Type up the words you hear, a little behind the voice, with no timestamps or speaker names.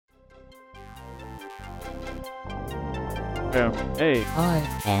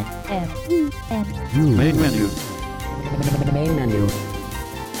M-A-I-N-M-E-N-U. Main menu. Main menu.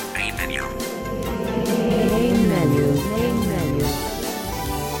 Main menu. Main menu. Main menu.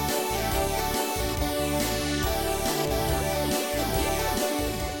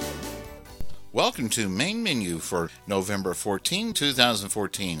 Welcome to Main Menu for November 14,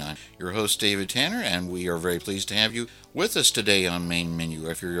 2014. I'm your host, David Tanner, and we are very pleased to have you with us today on Main Menu.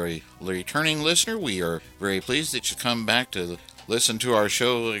 If you're a returning listener, we are very pleased that you come back to listen to our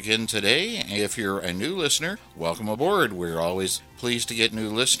show again today. If you're a new listener, welcome aboard. We're always pleased to get new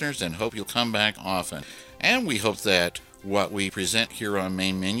listeners and hope you'll come back often. And we hope that what we present here on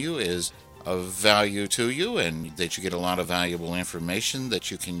Main Menu is of value to you and that you get a lot of valuable information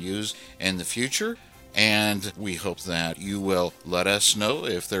that you can use in the future. And we hope that you will let us know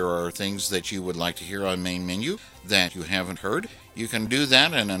if there are things that you would like to hear on Main Menu that you haven't heard. You can do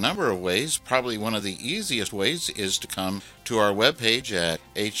that in a number of ways. Probably one of the easiest ways is to come to our webpage at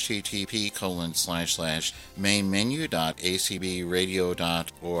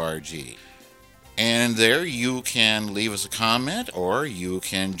http://mainmenu.acbradio.org. And there you can leave us a comment, or you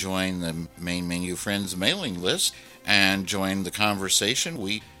can join the Main Menu Friends mailing list and join the conversation.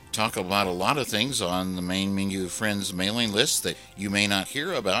 We talk about a lot of things on the Main Menu Friends mailing list that you may not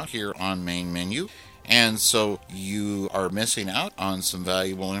hear about here on Main Menu. And so you are missing out on some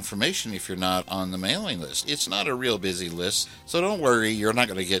valuable information if you're not on the mailing list. It's not a real busy list, so don't worry, you're not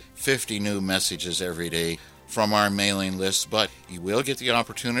going to get 50 new messages every day from our mailing list, but you will get the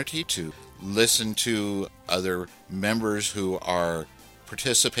opportunity to listen to other members who are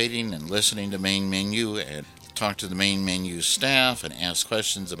participating and listening to Main Menu and talk to the Main Menu staff and ask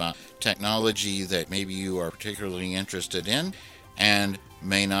questions about technology that maybe you are particularly interested in and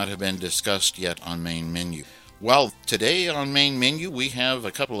may not have been discussed yet on Main Menu. Well, today on Main Menu we have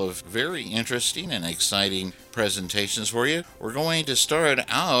a couple of very interesting and exciting presentations for you. We're going to start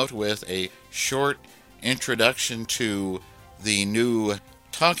out with a short introduction to the new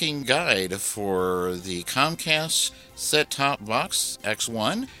talking guide for the Comcast set-top box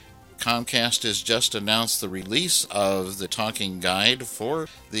X1. Comcast has just announced the release of the talking guide for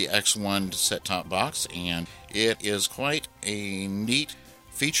the X1 set-top box, and it is quite a neat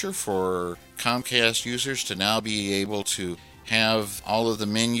feature for Comcast users to now be able to have all of the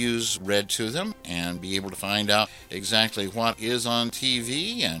menus read to them and be able to find out exactly what is on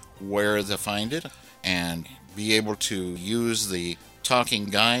TV and where to find it, and be able to use the talking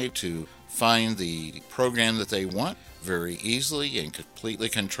guide to find the program that they want very easily and completely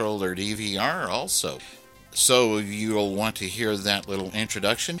control their DVR also. So you'll want to hear that little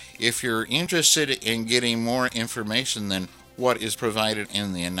introduction. If you're interested in getting more information than what is provided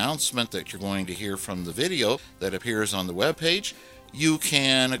in the announcement that you're going to hear from the video that appears on the webpage, you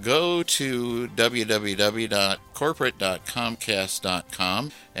can go to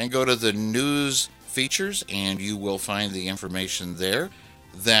www.corporate.comcast.com and go to the news features, and you will find the information there.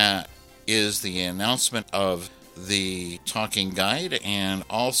 That is the announcement of the talking guide, and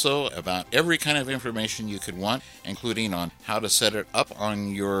also about every kind of information you could want, including on how to set it up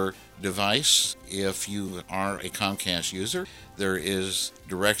on your device if you are a Comcast user. There is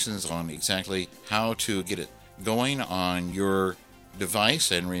directions on exactly how to get it going on your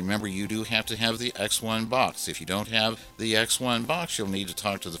device, and remember, you do have to have the X1 box. If you don't have the X1 box, you'll need to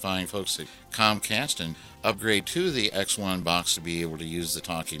talk to the fine folks at Comcast and upgrade to the X1 box to be able to use the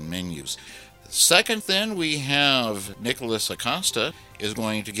talking menus. Second, then, we have Nicholas Acosta is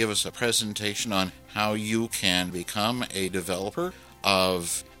going to give us a presentation on how you can become a developer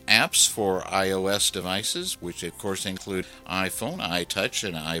of apps for iOS devices, which of course include iPhone, iTouch,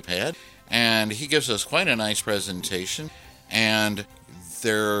 and iPad. And he gives us quite a nice presentation, and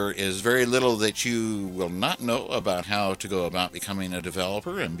there is very little that you will not know about how to go about becoming a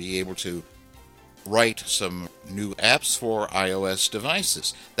developer and be able to write some new apps for iOS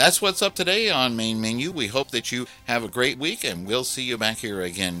devices. That's what's up today on Main Menu. We hope that you have a great week, and we'll see you back here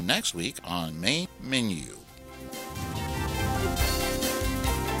again next week on Main Menu.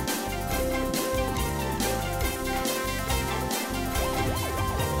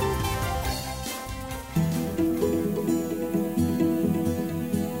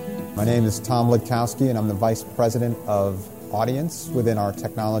 My name is Tom Lidkowski, and I'm the Vice President of Audience within our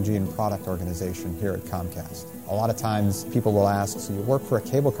technology and product organization here at Comcast. A lot of times people will ask, so you work for a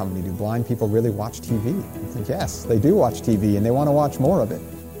cable company, do blind people really watch TV? I think, yes, they do watch TV, and they want to watch more of it.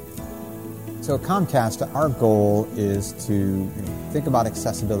 So at Comcast, our goal is to think about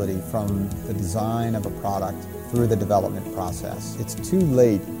accessibility from the design of a product through the development process. It's too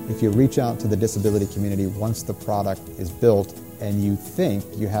late if you reach out to the disability community once the product is built and you think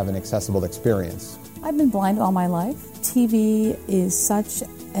you have an accessible experience. I've been blind all my life. TV is such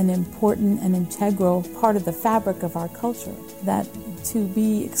an important and integral part of the fabric of our culture that to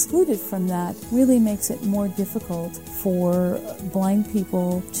be excluded from that really makes it more difficult for blind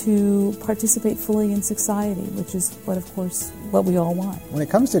people to participate fully in society, which is what we all want. When it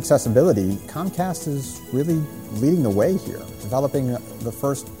comes to accessibility, Comcast is really leading the way here, developing the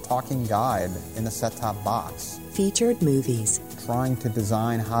first talking guide in a set-top box. Featured movies. Trying to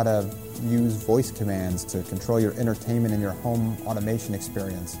design how to use voice commands to control your entertainment and your home automation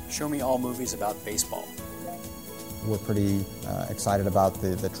experience. Show me all movies about baseball. We're pretty excited about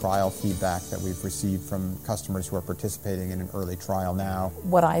the trial feedback that we've received from customers who are participating in an early trial now.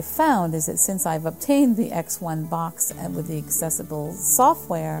 What I've found is that since I've obtained the X1 box and with the accessible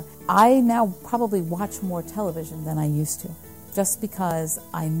software, I now probably watch more television than I used to, just because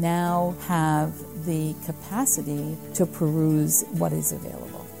I now have the capacity to peruse what is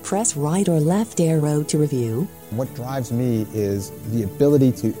available. Press right or left arrow to review. What drives me is the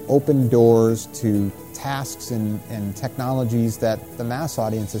ability to open doors to tasks and technologies that the mass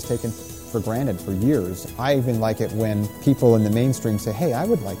audience has taken for granted for years. I even like it when people in the mainstream say, hey, I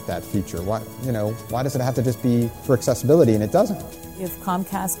would like that feature. Why does it have to just be for accessibility? And it doesn't. If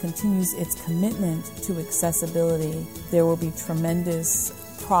Comcast continues its commitment to accessibility, there will be tremendous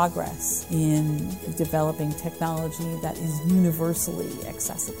progress in developing technology that is universally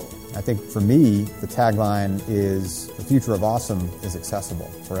accessible. I think for me, the tagline is, the future of awesome is accessible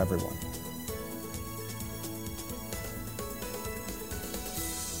for everyone.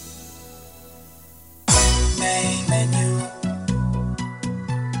 Main menu.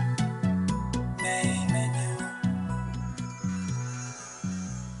 Main menu.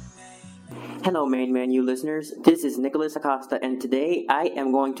 Hello, Main Menu listeners. This is Nicholas Acosta, and today I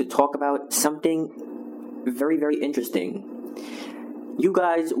am going to talk about something very, very interesting. You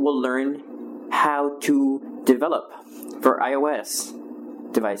guys will learn how to develop for iOS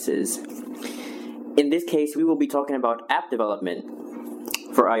devices. In this case, we will be talking about app development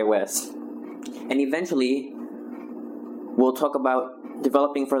for iOS. And eventually, we'll talk about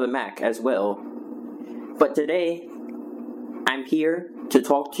developing for the Mac as well. But today, I'm here to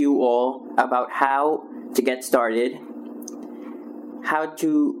talk to you all about how to get started, how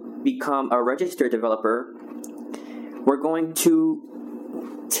to become a registered developer. We're going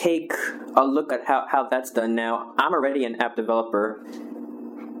to take a look at how that's done now. I'm already an app developer,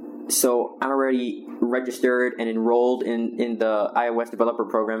 so I'm already registered and enrolled in the iOS developer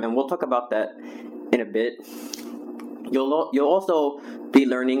program, and we'll talk about that in a bit. You'll also be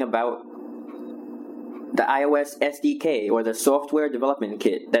learning about the iOS SDK, or the Software Development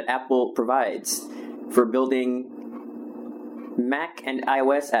Kit that Apple provides for building Mac and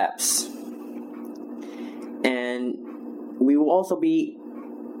iOS apps. And we will also be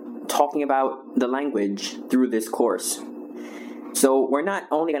talking about the language through this course. So we're not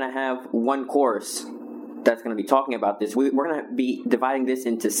only going to have one course that's going to be talking about this. We're going to be dividing this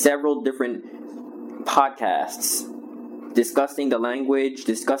into several different podcasts, discussing the language,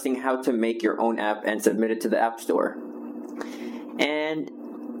 discussing how to make your own app and submit it to the App Store. And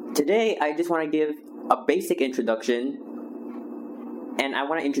today I just want to give a basic introduction, and I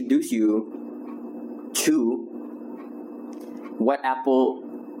want to introduce you to what Apple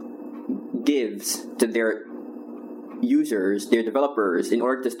gives to their users, their developers, in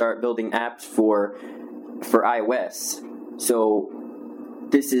order to start building apps for iOS. So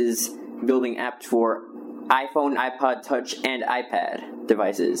this is building apps for iPhone, iPod Touch, and iPad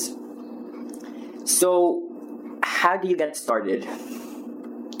devices. So how do you get started?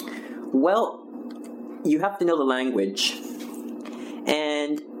 Well, you have to know the language.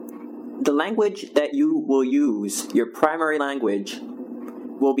 And the language that you will use, your primary language,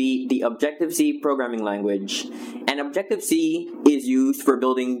 will be the Objective-C programming language. And Objective-C is used for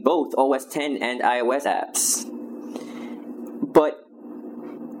building both OS X and iOS apps. But,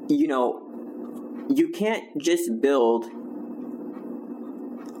 you can't just build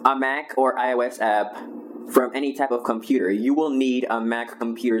a Mac or iOS app from any type of computer. You will need a Mac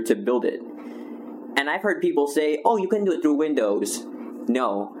computer to build it. And I've heard people say, oh, you can do it through Windows.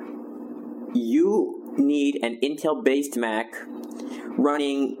 No. You need an Intel-based Mac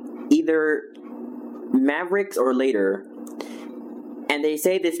running either Mavericks or later. And they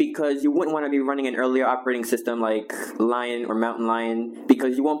say this because you wouldn't want to be running an earlier operating system like Lion or Mountain Lion,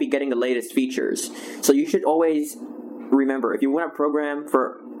 because you won't be getting the latest features. So you should always remember, if you want to program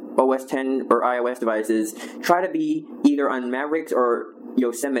for OS X or iOS devices, try to be either on Mavericks or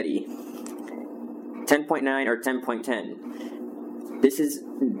Yosemite 10.9 or 10.10. This is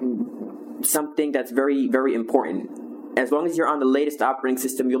something that's very, very important. as long as you're on the latest operating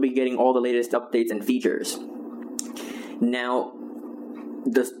system, you'll be getting all the latest updates and features. Now,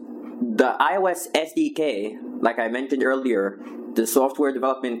 the iOS SDK, like I mentioned earlier, the software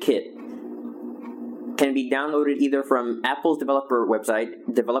development kit, can be downloaded either from Apple's developer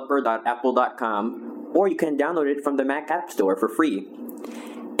website, developer.apple.com, or you can download it from the Mac App Store for free.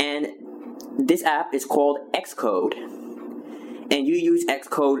 And this app is called Xcode. And you use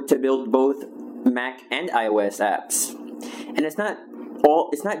Xcode to build both Mac and iOS apps. And it's not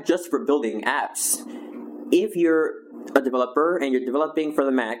just for building apps. If you're a developer and you're developing for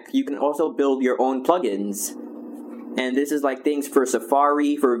the Mac, you can also build your own plugins. And this is like things for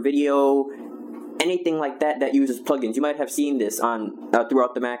Safari, for video, anything like that uses plugins. You might have seen this on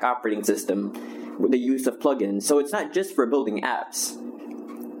throughout the Mac operating system, the use of plugins. So it's not just for building apps.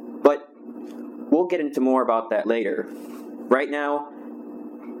 But we'll get into more about that later. Right now,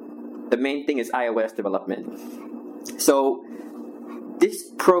 the main thing is iOS development. So this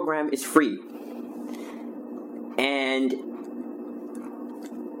program is free. And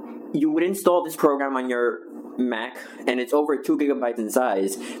you would install this program on your Mac, and it's over 2 gigabytes in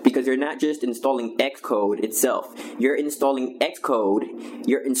size, because you're not just installing Xcode itself. You're installing Xcode,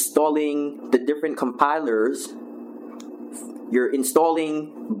 you're installing the different compilers, you're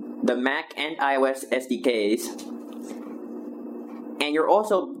installing the Mac and iOS SDKs, and you're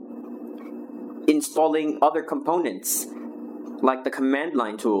also installing other components like the command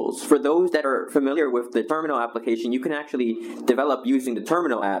line tools. For those that are familiar with the terminal application, you can actually develop using the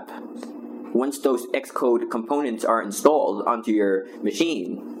terminal app once those Xcode components are installed onto your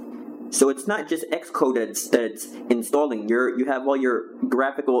machine. So it's not just Xcode that's installing. You have all your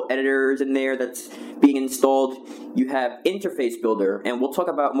graphical editors in there that's being installed. You have Interface Builder, and we'll talk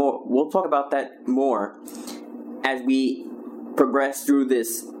about that more as we progress through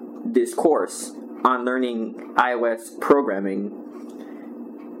this course on learning iOS programming.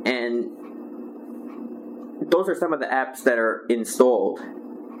 And those are some of the apps that are installed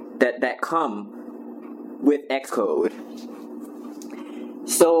that come with Xcode.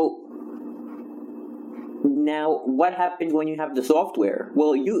 So now, what happens when you have the software?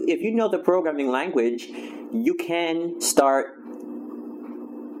 Well, if you know the programming language, you can start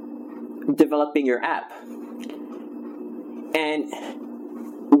developing your app. And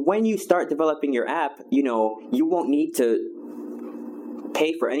when you start developing your app, you won't need to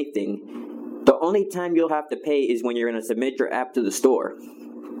pay for anything. The only time you'll have to pay is when you're going to submit your app to the store.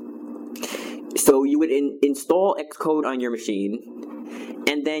 So you would install Xcode on your machine,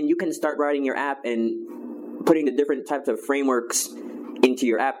 and then you can start writing your app and putting the different types of frameworks into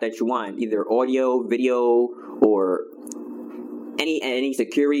your app that you want, either audio, video, or any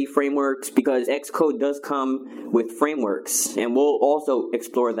security frameworks, because Xcode does come with frameworks, and we'll also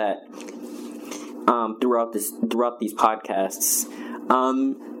explore that throughout these podcasts.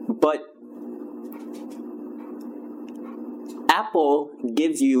 But Apple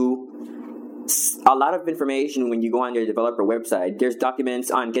gives you a lot of information when you go on their developer website. There's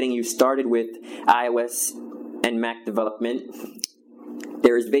documents on getting you started with iOS and Mac development.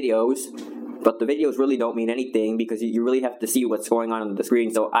 There's videos, but the videos really don't mean anything because you really have to see what's going on the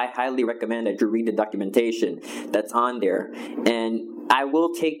screen. So I highly recommend that you read the documentation that's on there. And I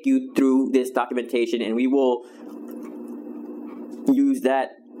will take you through this documentation, and we will use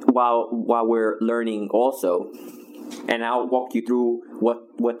that while we're learning also. And I'll walk you through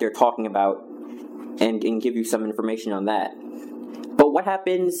what they're talking about and give you some information on that. But what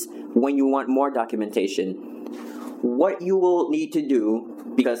happens when you want more documentation? What you will need to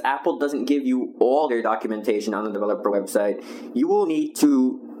do, because Apple doesn't give you all their documentation on the developer website, you will need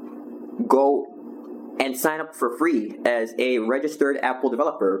to go and sign up for free as a registered Apple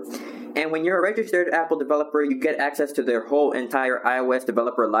developer. And when you're a registered Apple developer, you get access to their whole entire iOS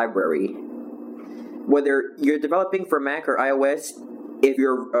developer library. Whether you're developing for Mac or iOS, if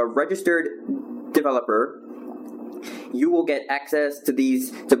you're a registered developer, you will get access to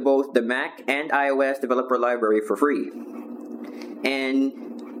both the Mac and iOS developer library for free. And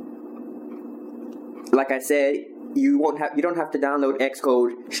like I said, you don't have to download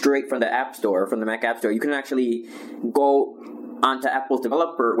Xcode straight from the App Store, from the Mac App Store. You can actually go onto Apple's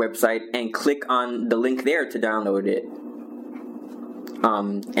developer website and click on the link there to download it.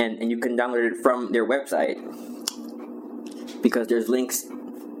 And you can download it from their website, because there's links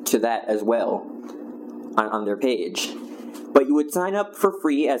to that as well on their page. But you would sign up for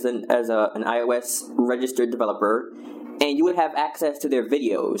free as an iOS registered developer, and you would have access to their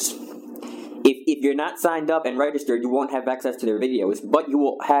videos. If you're not signed up and registered, you won't have access to their videos, but you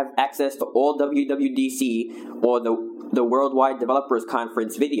will have access to all WWDC or the Worldwide Developers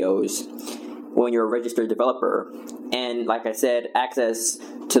Conference videos. when you're a registered developer. And like I said, access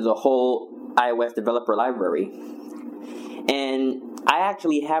to the whole iOS developer library. And I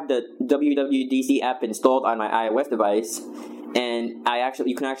actually have the WWDC app installed on my iOS device, and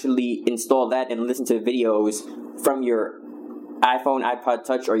you can actually install that and listen to videos from your iPhone, iPod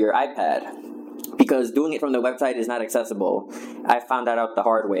Touch, or your iPad, because doing it from the website is not accessible. I found that out the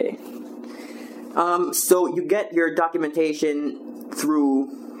hard way. So you get your documentation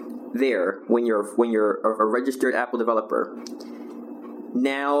through there when you're a registered Apple developer.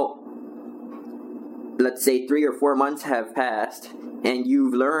 Now, let's say 3 or 4 months have passed, and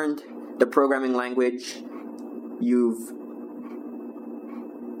you've learned the programming language. You've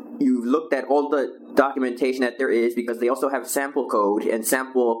looked at all the documentation that there is, because they also have sample code and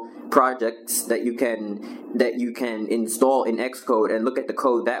sample projects that you can install in Xcode and look at the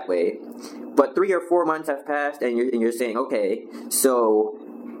code that way. But 3 or 4 months have passed, and you're saying, okay, so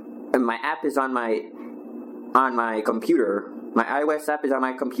my app is on my computer. My iOS app is on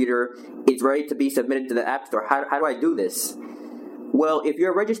my computer. It's ready to be submitted to the App Store. How do I do this? Well, if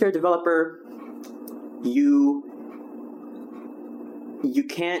you're a registered developer, you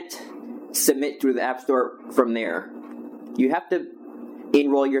can't submit through the App Store from there. You have to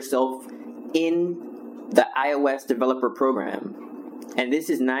enroll yourself in the iOS developer program. And this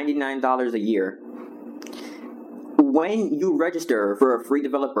is $99 a year. When you register for a free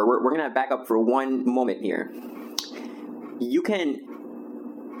developer, we're going to back up for one moment here. You can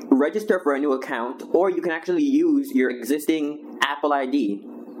register for a new account, or you can actually use your existing Apple ID.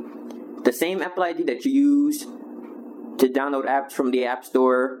 The same Apple ID that you use to download apps from the App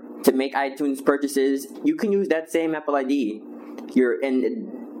Store, to make iTunes purchases, you can use that same Apple ID. And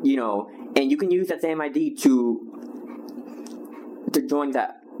you can use that same ID to join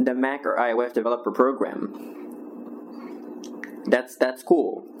the Mac or iOS developer program. That's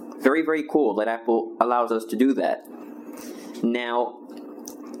cool. Very, very cool that Apple allows us to do that. Now,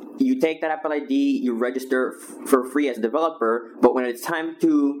 you take that Apple ID, you register for free as a developer, but when it's time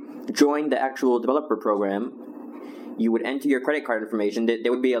to join the actual developer program, you would enter your credit card information.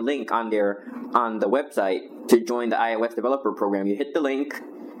 There would be a link on there on the website to join the iOS developer program. You hit the link,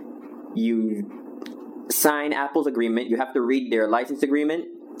 you sign Apple's agreement, you have to read their license agreement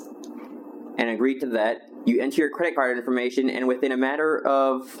and agree to that. You enter your credit card information, and within a matter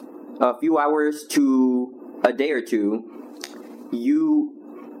of a few hours to a day or two, you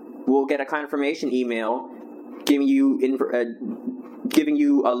will get a confirmation email giving you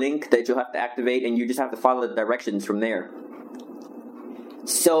a link that you'll have to activate, and you just have to follow the directions from there.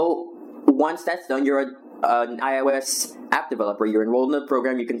 So once that's done, you're an iOS app developer. You're enrolled in the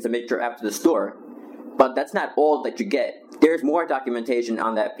program. You can submit your app to the store. But that's not all that you get. There's more documentation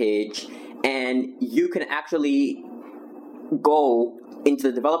on that page, and you can actually go into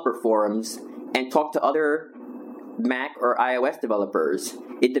the developer forums and talk to other Mac or iOS developers.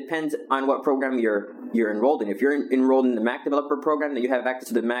 It depends on what program you're enrolled in. If you're enrolled in the Mac developer program, then you have access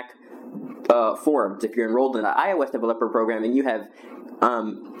to the Mac forums. If you're enrolled in the iOS developer program, then you have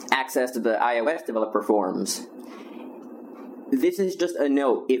access to the iOS developer forums. This is just a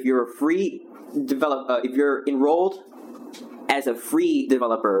note. If you're if you're enrolled as a free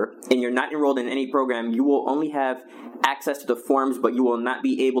developer and you're not enrolled in any program, you will only have access to the forums, but you will not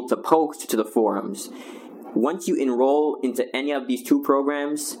be able to post to the forums. Once you enroll into any of these two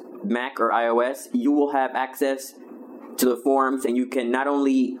programs, Mac or iOS, you will have access to the forums, and you can not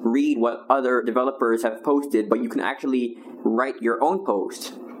only read what other developers have posted, but you can actually write your own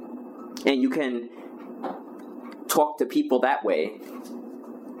post. And you can talk to people that way.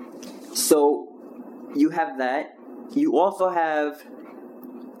 So you have that. You also have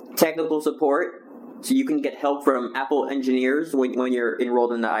technical support, so you can get help from Apple engineers when you're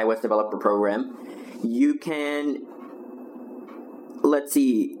enrolled in the iOS developer program. You can,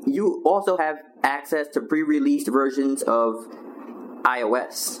 you also have access to pre-released versions of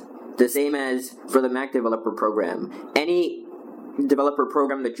iOS, the same as for the Mac developer program. Any developer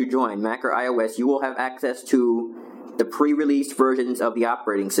program that you join, Mac or iOS, you will have access to the pre-released versions of the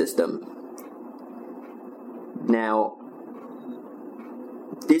operating system. Now,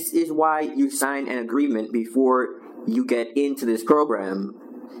 this is why you sign an agreement before you get into this program,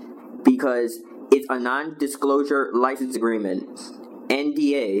 because it's a non-disclosure license agreement,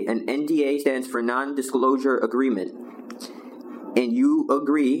 NDA. An NDA stands for non-disclosure agreement. And you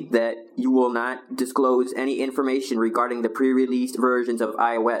agree that you will not disclose any information regarding the pre-released versions of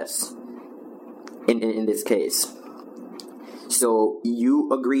iOS in this case. So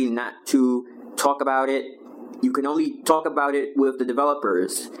you agree not to talk about it. You can only talk about it with the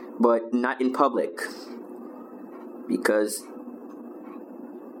developers, but not in public, because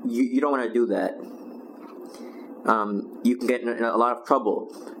you don't want to do that. You can get in a lot of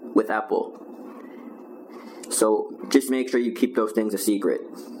trouble with Apple. So just make sure you keep those things a secret.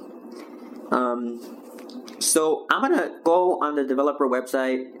 So I'm going to go on the developer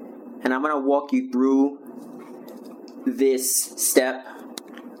website and I'm going to walk you through this step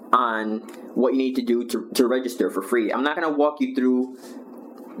on what you need to do to register for free. I'm not going to walk you through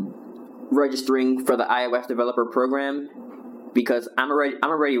registering for the iOS developer program because I'm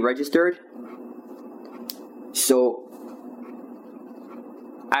already registered. So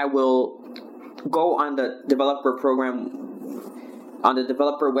I will go on the developer program on the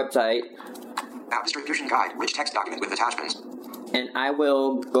developer website. App distribution guide, rich text document with attachments. And I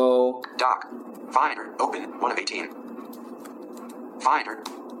will go Doc. Finder. Open. 1 of 18. Finder.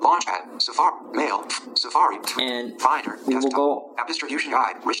 Launchpad. Safari. Mail. Safari. And Finder. we will Desktop. go App distribution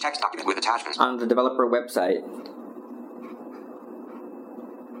guide, rich text document with attachments. on the developer website.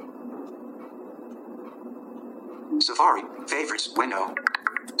 Safari. Favorites. Window.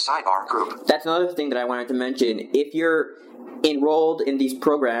 Sidebar. Group. That's another thing that I wanted to mention. If you're enrolled in these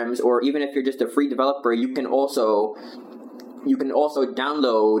programs, or even if you're just a free developer, you can also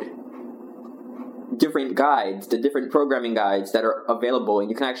download different guides, the different programming guides that are available, and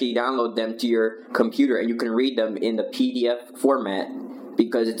you can actually download them to your computer and you can read them in the PDF format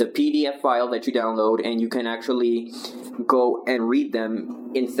because it's a PDF file that you download and you can actually go and read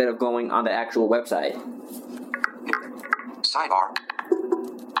them instead of going on the actual website. Sidebar.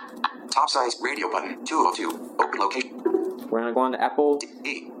 Top size radio button. 202. Open location. We're going to go on the Apple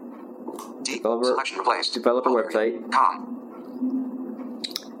D. Developer- Selection replaced. developer Folder. website. Com.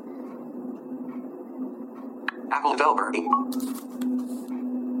 Apple Developer.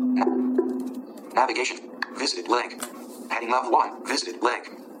 Navigation. Visited link. Heading level 1. Visited link.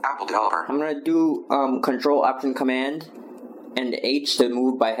 Apple Developer. I'm going to do Control Option Command and H to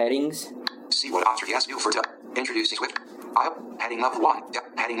move by headings. See what apostrophe S do for introducing Swift. Heading level 1.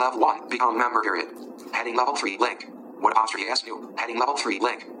 Heading level 1. Become member period. Heading level 3 link. What apostrophe S new? Heading level 3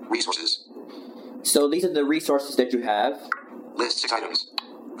 link. Resources. So these are the resources that you have. List 6 items.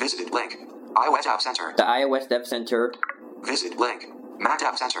 Visited link. iOS App Center. The iOS Dev Center, Visited link. Mac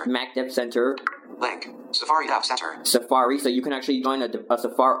App Center. Mac Dev Center, Link. Safari App Center. Safari. So you can actually join a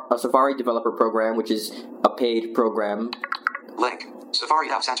Safari developer program, which is a paid program. Link. Safari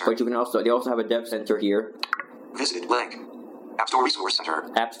App Center. But you can also they also have a Dev Center here. Visited link. App Store Resource Center.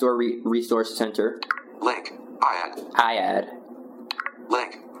 App Store Resource Center, Link. iAd. iAd,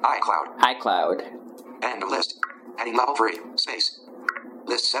 Link. iCloud. iCloud. End of list. Heading level 3. Space.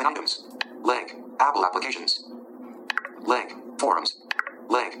 List 7 items. Link. Apple Applications. Link. Forums.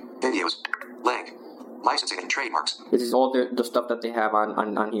 Link. Videos. Link. Licensing and trademarks. This is all the stuff that they have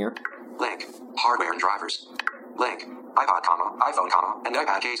on here. Link. Hardware and drivers. Link. iPod, iPhone, and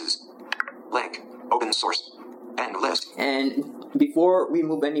iPad cases. Link. Open source. End of list. And before we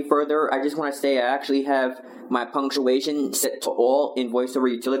move any further, I just want to say I actually have my punctuation set to all in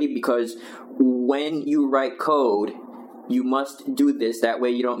VoiceOver Utility because when you write code, you must do this. That way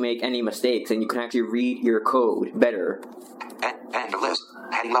you don't make any mistakes and you can actually read your code better. End of list.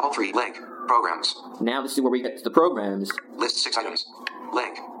 Heading level 3 link. Programs. Now this is where we get to the programs. List 6 items.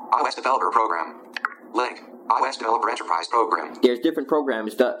 Link. iOS Developer Program. Link. iOS Developer Enterprise Program. There's different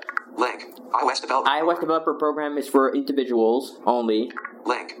programs. The Link. iOS Developer iOS Developer Program is for individuals only.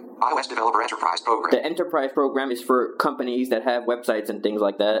 Link. iOS Developer Enterprise Program. The Enterprise Program is for companies that have websites and things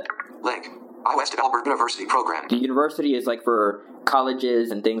like that. Link. iOS Developer University Program. The university is like for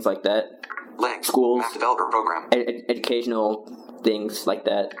colleges and things like that. Link. Schools. Mac Developer Program. Educational things like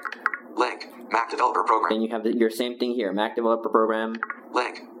that. Link. Mac Developer Program. Then you have your same thing here, Mac Developer Program.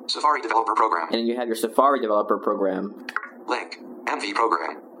 Link. Safari Developer Program. And then you have your Safari Developer Program. Link. MV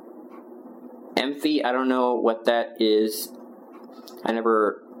Program. MV, I don't know what that is. I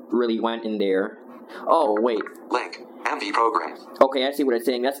never really went in there. Oh, wait. Link. MV Program. Okay, I see what it's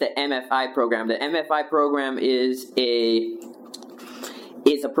saying. That's the MFI program. The MFI program is a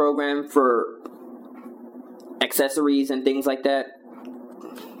program for accessories and things like that.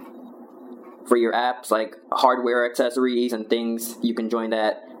 For your apps, like hardware accessories and things, you can join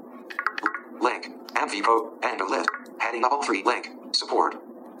that. Link. MV Pro. End of list. Heading level 3 link. Support.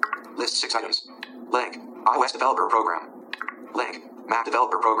 List 6 items. Link. iOS Developer Program. Link. Mac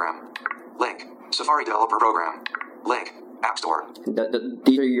Developer Program. Link. Safari Developer Program. Link. App Store.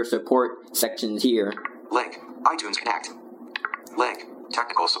 These are your support sections here. Link. iTunes Connect. Link.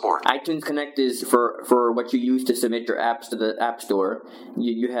 Technical support. iTunes Connect is for what you use to submit your apps to the App Store.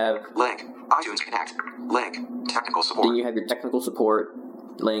 You have Link. iTunes Connect. Link. Technical support. Then you have your technical support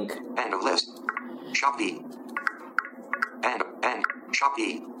link. End of list. Shopee. and Shop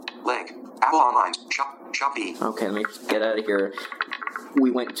E. Link. Apple Online. Shop E. Okay, let me get out of here.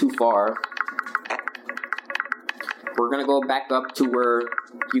 We went too far. We're gonna go back up to where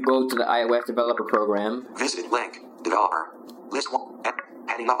you go to the iOS developer program. Visit link. Developer. List 1.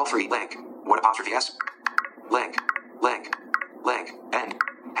 Heading level 3. Link. What apostrophe S? Link. Link. Link. End.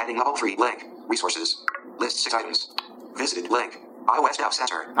 Heading level 3. Link. Resources. List 6 items. Visited link. iOS Dev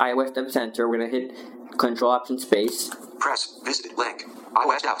Center. iOS Dev Center. We're gonna hit Control Option Space. Press. Visited link.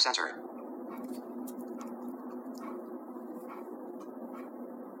 iOS Dev Center.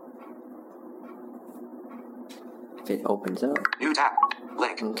 If it opens up. New tab.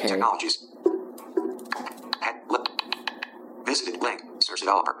 Link. Okay. Technologies. Visited link. Search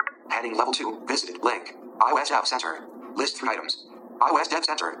developer. Heading level 2. Visited link. iOS Dev Center. List 3 items. iOS Dev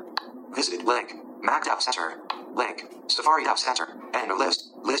Center. Visited link. Mac Dev Center. Link. Safari Dev Center. End of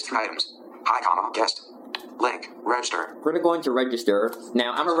list. List 3 items. Hi, comma, guest. Link. Register. We're gonna go into register.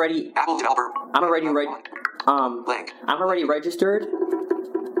 Now I'm already Apple developer. I'm already Link. I'm already registered.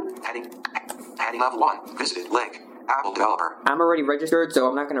 Heading level 1. Visited link. Apple developer. I'm already registered, so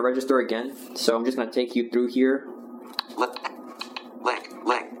I'm not gonna register again. So I'm just gonna take you through here. Link.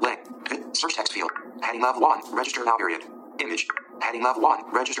 Search text field. Heading level 1. Register now period. Image. Heading level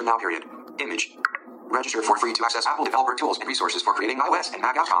 1. Register now period. Image. Register for free to access Apple developer tools and resources for creating iOS and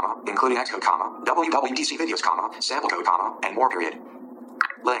Mac apps, comma, including Xcode, comma, WWDC videos, comma, sample code, comma, and more period.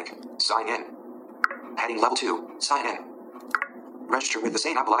 Link. Sign in. Heading level 2. Sign in. Register with the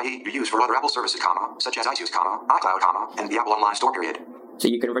same Apple ID you use for other Apple services, comma, such as iTunes, comma, iCloud, comma, and the Apple Online Store, period. So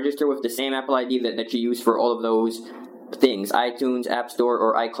you can register with the same Apple ID that you use for all of those things, iTunes, App Store,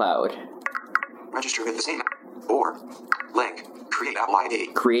 or iCloud. Register with the same, or, link, create Apple ID.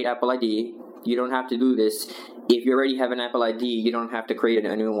 Create Apple ID. You don't have to do this. If you already have an Apple ID, you don't have to create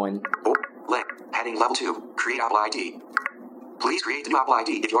a new one. Or, link, heading level 2, create Apple ID. Please create the new Apple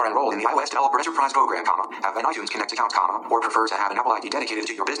ID if you are enrolled in the iOS Developer Enterprise Program, comma, have an iTunes Connect account, comma, or prefer to have an Apple ID dedicated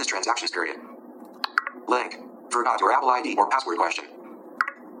to your business transactions, period. Link, forgot your Apple ID or password question.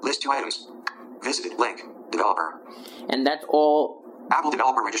 List 2 items. Visited link, developer. And that's all. Apple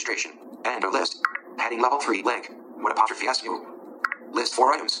developer registration. End of list. Heading level 3, link, what apostrophe S you? List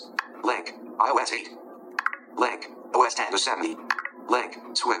 4 items. Link, iOS 8. Link, OS 10 to 70. Link,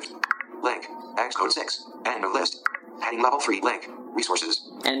 Swift. Link, Xcode 6. End of list. Heading level 3, link, resources.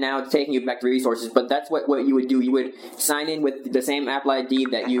 And now it's taking you back to resources, but that's what you would do. You would sign in with the same Apple ID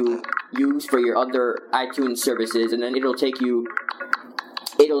that you use for your other iTunes services, and then it'll take you.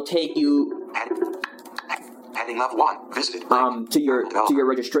 Heading level 1, visited link, to your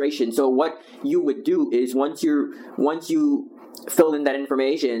registration. So what you would do is once you fill in that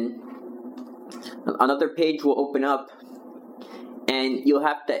information, another page will open up, and you'll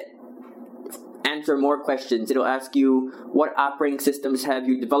have to answer more questions. It'll ask you, what operating systems have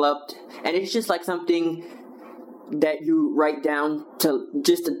you developed? And it's just like something that you write down to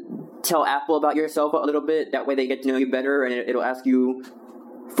tell Apple about yourself a little bit. That way they get to know you better, and it'll ask you,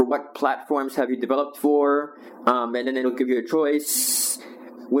 for what platforms have you developed for? And then it'll give you a choice.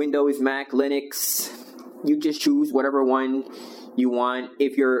 Windows, Mac, Linux. You just choose whatever one you want.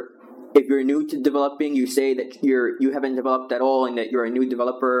 If you're new to developing, you say that you haven't developed at all and that you're a new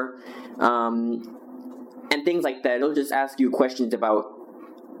developer, and things like that. It'll just ask you questions about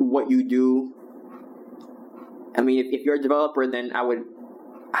what you do. I mean, if you're a developer, then I would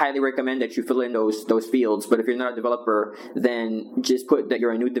highly recommend that you fill in those fields. But if you're not a developer, then just put that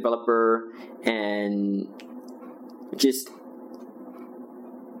you're a new developer and just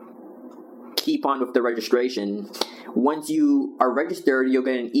keep on with the registration. Once you are registered, you'll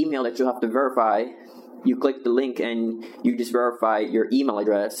get an email that you'll have to verify. You click the link and you just verify your email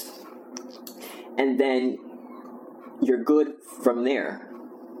address, and then you're good from there.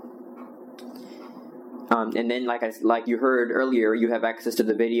 And then, like you heard earlier, you have access to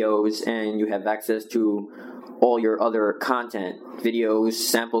the videos, and you have access to all your other content, videos,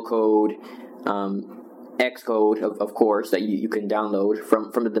 sample code, Xcode, of course, that you can download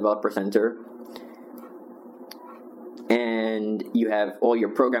from the Developer Center. And you have all your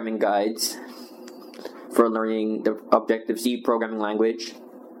programming guides for learning the Objective-C programming language,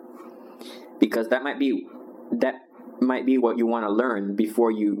 because that might be what you want to learn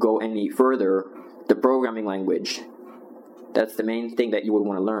before you go any further. The programming language. That's the main thing that you would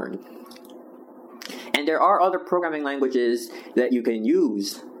want to learn. And there are other programming languages that you can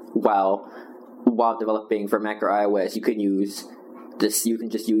use while developing for Mac or iOS. You can use this. You can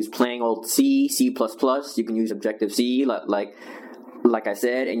just use plain old C, C++. You can use Objective-C, like I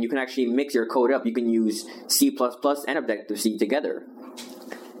said, and you can actually mix your code up. You can use C++ and Objective-C together.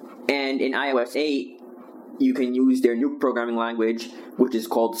 And in iOS 8, you can use their new programming language, which is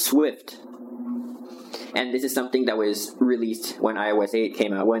called Swift. And this is something that was released when iOS 8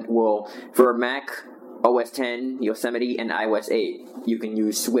 came out. For Mac, OS 10, Yosemite, and iOS 8, you can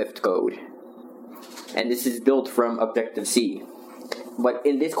use Swift code. And this is built from Objective-C. But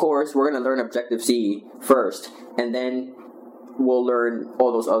in this course, we're going to learn Objective-C first, and then we'll learn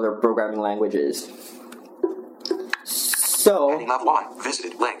all those other programming languages. So, Heading Level 1.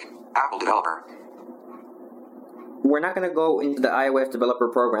 Visited. Link. Apple Developer. we're not going to go into the iOS developer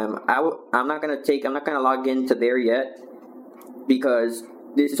program. I'm not going to log into there yet, because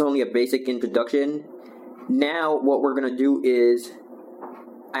this is only a basic introduction. Now, what we're going to do is,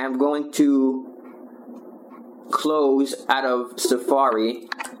 I am going to close out of Safari.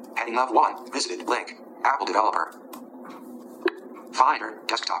 Heading Level 1. Visited. Link. Apple Developer. Finder.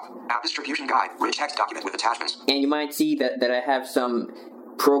 Desktop. App Distribution Guide. Rich text document with attachments. And you might see that I have some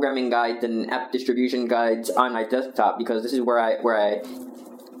programming guides and app distribution guides on my desktop, because this is where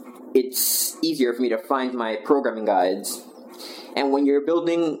it's easier for me to find my programming guides. And when you're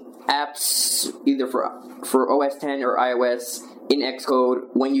building apps either for OS 10 or iOS in Xcode,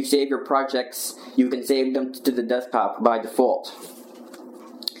 when you save your projects, you can save them to the desktop by default.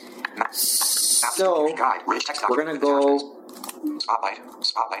 So, we're going to go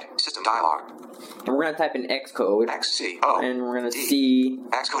Spotlight, System Dialog. and we're going to type in Xcode, and we're going to see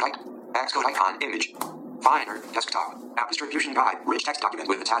Xcode icon, image, Finder, Desktop, App Distribution Guide, Rich text document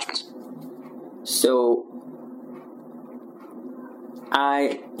with attachments. So,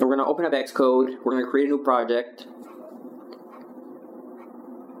 we're going to open up Xcode, we're going to create a new project.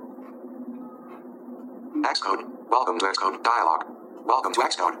 Xcode, welcome to Xcode dialog. Welcome to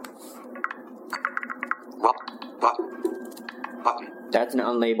Xcode. Button. That's an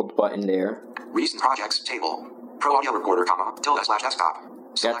unlabeled button there. Recent projects table. Pro Audio Recorder, ~desktop.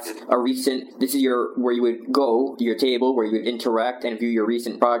 Selected. That's a recent, this is where you would go, your table, where you would interact and view your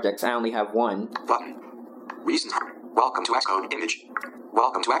recent projects. I only have one. Button. Recent. Welcome to Xcode image.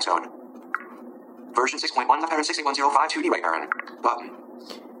 Welcome to Xcode. Version 6.1 left parent 68105 right parent. Button.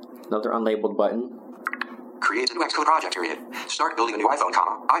 Another unlabeled button. Create a new Xcode project, period. Start building a new iPhone,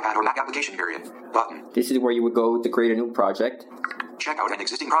 iPad or Mac application, period. Button. This is where you would go to create a new project. Check out an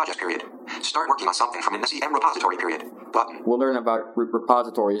existing project, period. Start working on something from an SEM repository, period. Button. We'll learn about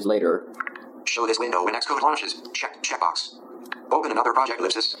repositories later. Show this window when Xcode launches. Checkbox. Open another project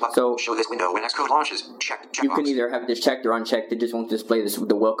ellipsis. Button. So, show this window when Xcode launches. Checkbox. You can either have this checked or unchecked. It just won't display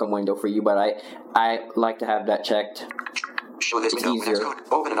the welcome window for you, but I like to have that checked. Show this window when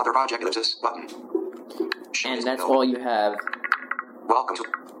Xcode. Open another project ellipsis. Button. And that's all you have. Welcome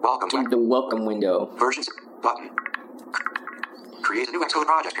to in the welcome window. Versions. Button. Create a new Xcode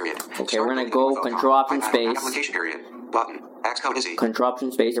project, period. Okay, we're gonna go Control Option Space. Application, period. Button. Xcode is Control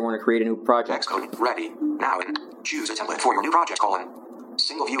Option Space, and we're gonna create a new project. Xcode ready. Now choose a template for your new project,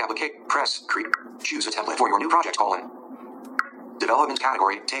 Single view application. Press create. Choose a template for your new project, Development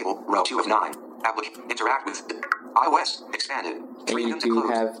category, table, row 2 of 9. Interact with iOS, expanded. And you do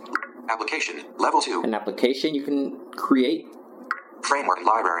have application, level 2. An application you can create. Framework and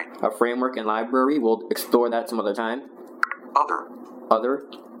library. A framework and library. We'll explore that some other time. Other.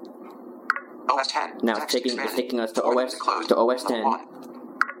 OS 10. Now it's taking us to OS 10.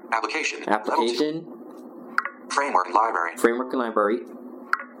 Application. Framework and library.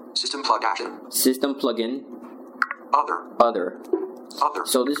 System plugin. Other.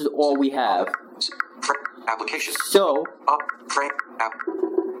 So this is all we have. Application. So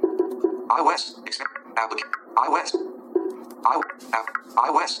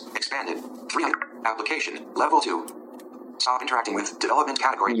iOS expanded. 300 application level 2. Stop interacting with development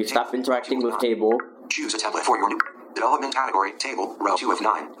category. You stop interacting with table. Choose a template for your new development category table row 2 of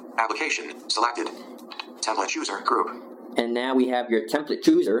 9. Application selected. Template chooser group. And now we have your template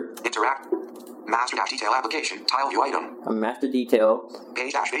chooser. Interact. Master detail application tile view item. A master detail.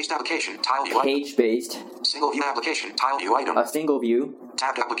 Page based application tile view item. Page based. Single view application tile view item. A single view.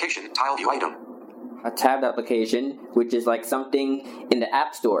 Tabbed application tile view item. A tabbed application, which is like something in the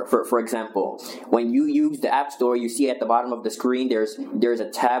App Store. For example, when you use the App Store, you see at the bottom of the screen there's a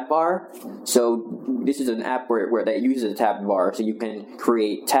tab bar. So this is an app where that uses a tab bar, so you can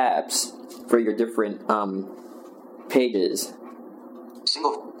create tabs for your different pages.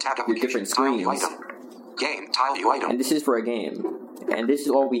 Single tabbed your different screens. Tile view item. Game tile view item. And this is for a game. And this is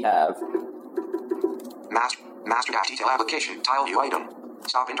all we have. Master detail application tile view item.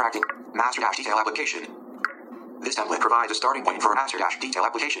 Stop interacting. Master detail application. This template provides a starting point for a master detail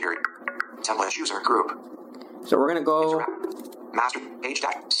application period. Template chooser group. So we're gonna go master page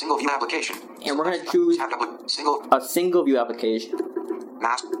single view application. And we're gonna choose a single view application.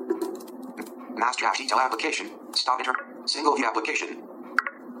 Master Dash Detail Application. Stop enter. Single view application.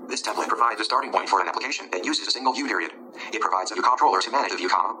 This template provides a starting point for an application that uses a single view period. It provides a view controller to manage the view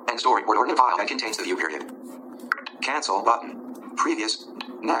comma and storing or in a file that contains the view period. Cancel button. Previous.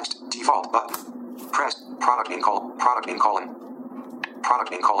 Next. Default button. Press. Product name colon. Product name colon.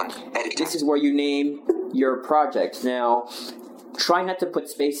 Product name colon. Edit. This is where you name your project. Now, try not to put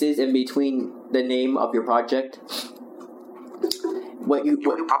spaces in between the name of your project. What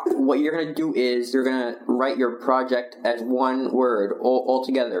you're gonna do is you're gonna write your project as one word all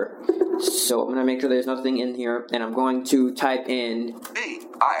together. So I'm gonna make sure there's nothing in here, and I'm going to type in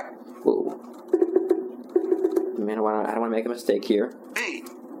B-I. Whoa. Man, I don't want to make a mistake here. B.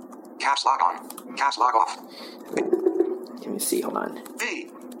 Caps lock on. Caps lock off. Let me see. Hold on.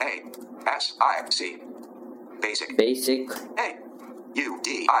 B-A-S-I-C. Basic. Basic.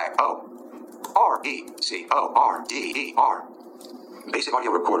 A-U-D-I-O-R-E-C-O-R-D-E-R. Basic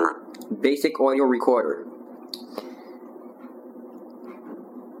audio recorder. Basic audio recorder.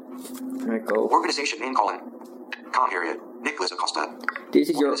 There we go. Organization name colon. Com period. Nicholas Acosta. This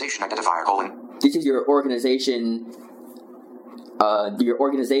is your organization identifier colon. This is your organization. Your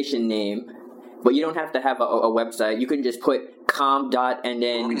organization name, but you don't have to have a website. You can just put com dot and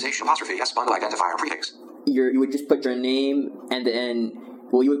then organization apostrophe s bundle identifier prefix. You would just put your name and then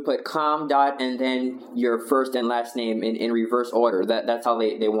you would put com dot and then your first and last name in reverse order. That's how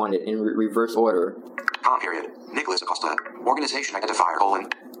they want it, in reverse order. Com period. Nicholas Acosta. Organization identifier colon.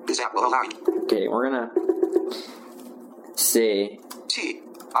 This app will allow you. Okay, we're gonna say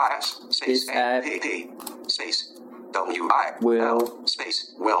T-I-S space A-P-P space W-I will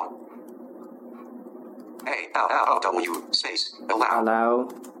space will A-L-L-O-W space allow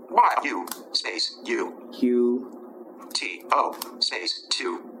Y-U space U T-O space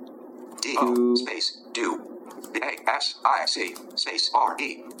to D-O space do A-S-I-C space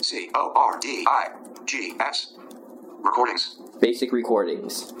R-E-C-O-R-D-I-G-S. Recordings. Basic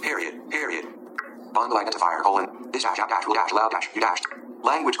recordings. Period. Bundle identifier colon. This dash dash will dash allow dash you dash.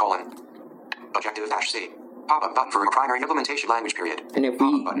 Language colon. Objective dash C. Pop-up button for your primary implementation language period. And if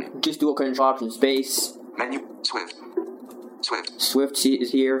we just do a control option space. Menu. Swift. Swift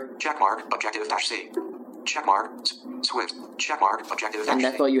is here. Checkmark. Objective dash C. Checkmark. Swift. Checkmark. Objective dash C. And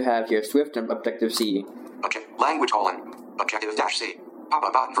that's all you have here. Swift and Objective C. Language colon. Objective dash C.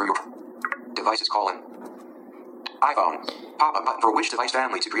 Pop-up button for your devices colon. iPhone. Pop-up button for which device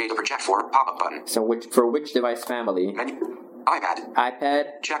family to create a project for. Pop-up button. So for which device family? Menu.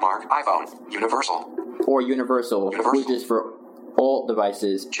 iPad. Checkmark. iPhone. Universal. Or universal, which is for all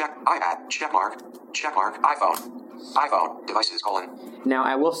devices. iPad. Checkmark. iPhone. Devices colon. Now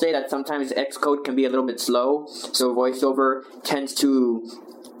I will say that sometimes Xcode can be a little bit slow, so VoiceOver tends to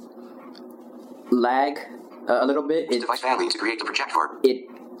lag a little bit. Device family to create the project for. It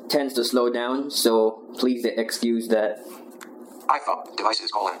tends to slow down, so please excuse that. iPhone. Devices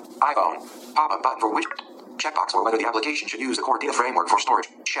colon. iPhone. Pop-up button for which. Checkbox for whether the application should use the Core Data Framework for storage.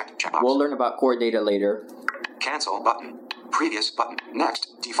 Checkbox. We'll learn about Core Data later. Cancel button. Previous button.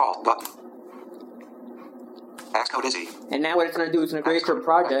 Next. Default button. Xcode Izzy. And now what it's going to do is going to create your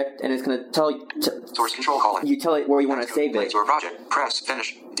project, and it's going to tell you... Source control colon. You tell it where you want to save it. Your project. Press.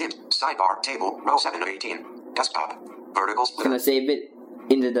 Finish. Dim. Sidebar. Table. Row 7 of 18. Desktop. Vertical split. It's going to save it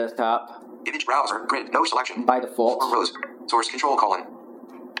in the desktop. Image browser. Grid. No selection. By default. 4 rows. Source control colon.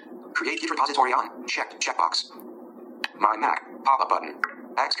 Create Git repository on. Checkbox. My Mac. Pop-up button.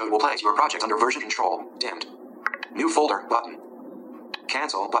 Xcode will place your project under version control. Dimmed. New folder button.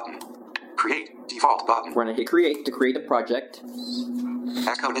 Cancel button. Create default button. We're going to hit create to create a project.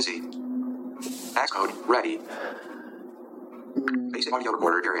 Xcode Izzy. Xcode ready. Basic audio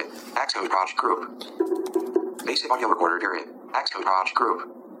recorder period. Xcode project group. Basic audio recorder period. Xcode project group.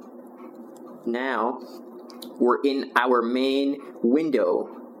 Now we're in our main window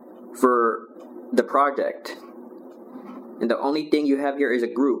for the project, and the only thing you have here is a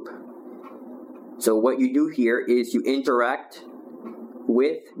group. So what you do here is you interact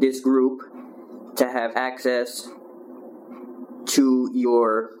with this group to have access to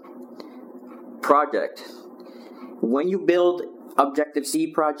your project. When you build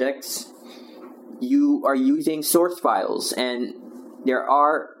Objective-C projects, you are using source files, and there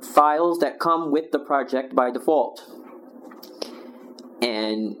are files that come with the project by default.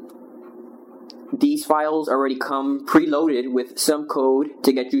 And these files already come preloaded with some code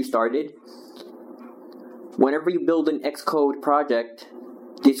to get you started. Whenever you build an Xcode project,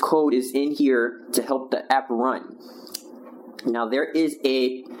 this code is in here to help the app run. Now there is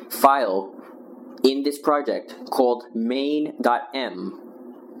a file in this project called main.m.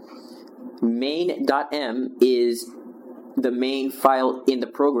 Main.m is the main file in the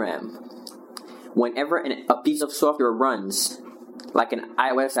program. whenever a piece of software runs, like an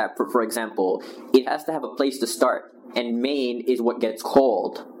iOS app, for example, it has to have a place to start, and main is what gets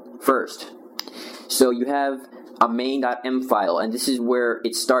called first. So you have a main.m file, and this is where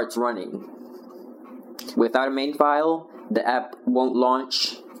it starts running. Without a main file, the app won't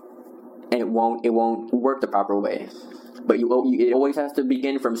launch, and it won't work the proper way. But it always has to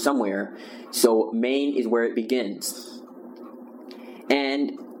begin from somewhere, so main is where it begins.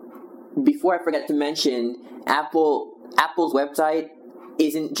 And before I forget to mention, Apple's website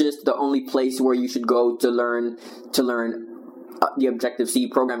isn't just the only place where you should go to learn the Objective-C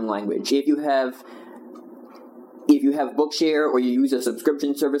programming language. If you have Bookshare, or you use a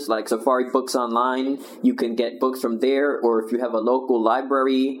subscription service like Safari Books Online, you can get books from there. Or if you have a local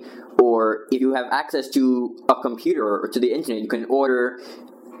library, or if you have access to a computer or to the internet, you can order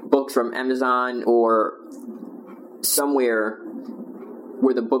books from Amazon or somewhere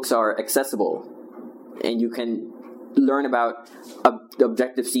where the books are accessible, and you can learn about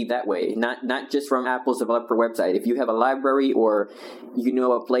Objective-C that way, not just from Apple's developer website. If you have a library, or you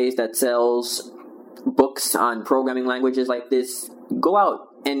know a place that sells books on programming languages like this, go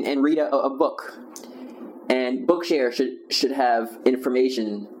out and read a book. And Bookshare should have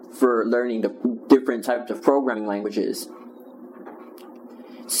information for learning the different types of programming languages.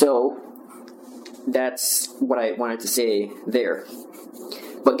 So that's what I wanted to say there.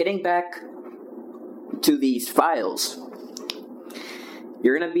 But getting back to these files,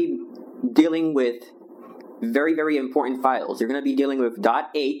 you're going to be dealing with very, very important files. You're going to be dealing with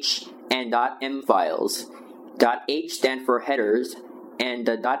 .h and .m files. .h stands for headers, and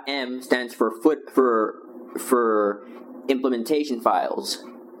the .m stands for implementation files.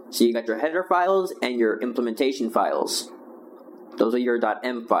 So you got your header files and your implementation files. Those are your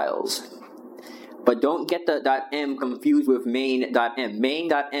 .m files. But don't get the .m confused with main.m.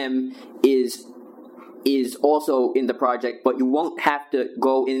 Main.m is also in the project, but you won't have to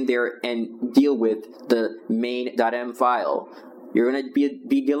go in there and deal with the main.m file. You're going to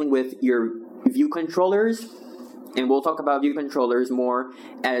be dealing with your view controllers, and we'll talk about view controllers more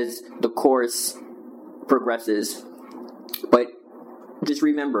as the course progresses. But just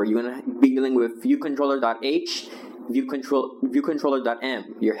remember, you're going to be dealing with viewcontroller.h,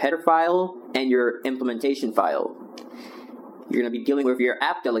 viewcontroller.m, your header file and your implementation file. You're going to be dealing with your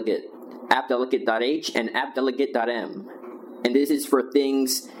app delegate, appdelegate.h and appdelegate.m. And this is for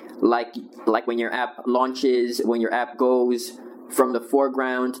things like when your app launches, when your app goes from the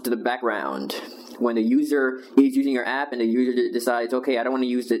foreground to the background. When the user is using your app and the user decides, okay, I don't want to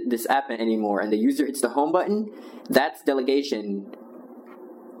use this app anymore, and the user hits the home button, that's delegation.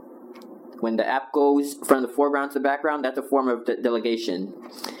 When the app goes from the foreground to the background, that's a form of delegation.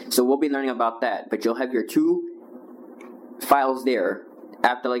 So we'll be learning about that, but you'll have your two files there,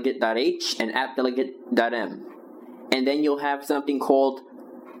 appdelegate.h and appdelegate.m. And then you'll have something called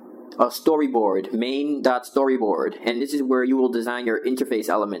a storyboard, main.storyboard, and this is where you will design your interface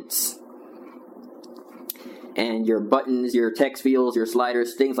elements and your buttons, your text fields, your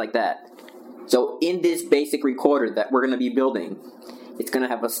sliders, things like that. So in this basic recorder that we're going to be building, it's going to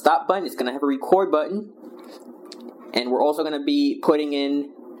have a stop button, it's going to have a record button, and we're also going to be putting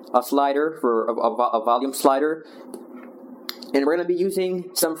in a slider for a volume slider, and we're going to be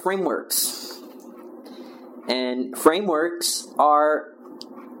using some frameworks. And frameworks are,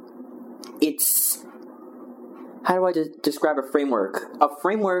 how do I describe a framework? A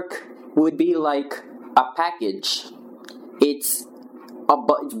framework would be like a package. It's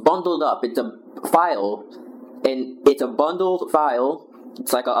bundled up. It's a file, and it's a bundled file.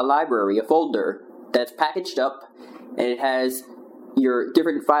 It's like a library, a folder that's packaged up, and it has your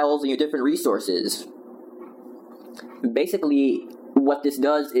different files and your different resources. Basically, what this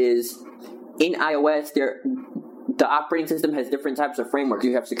does is, in iOS, the operating system has different types of frameworks.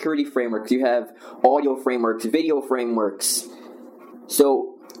 You have security frameworks, you have audio frameworks, video frameworks.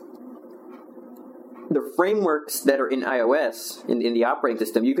 So the frameworks that are in iOS, in the operating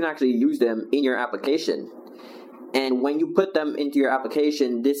system, you can actually use them in your application. And when you put them into your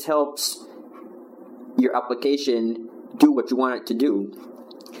application, this helps your application do what you want it to do.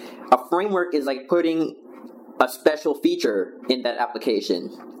 A framework is like putting a special feature in that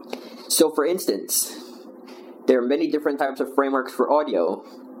application. So for instance, there are many different types of frameworks for audio.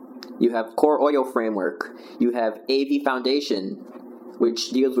 You have Core Audio Framework. You have AV Foundation, which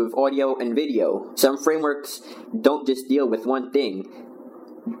deals with audio and video. Some frameworks don't just deal with one thing,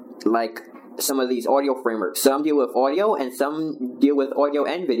 like some of these audio frameworks. Some deal with audio, and some deal with audio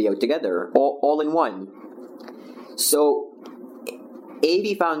and video together, all in one. So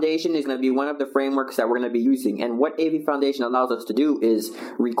AV Foundation is going to be one of the frameworks that we're going to be using. And what AV Foundation allows us to do is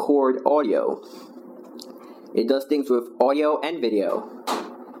record audio. It does things with audio and video.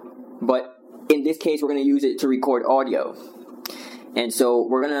 But in this case, we're going to use it to record audio. And so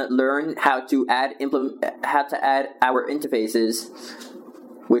we're going to learn how to add our interfaces,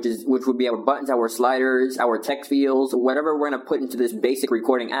 which would be our buttons, our sliders, our text fields, whatever we're going to put into this basic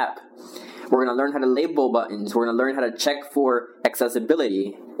recording app. We're going to learn how to label buttons. We're going to learn how to check for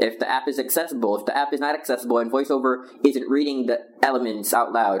accessibility. If the app is accessible, if the app is not accessible and VoiceOver isn't reading the elements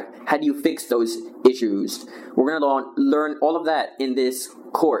out loud, how do you fix those issues? We're going to learn all of that in this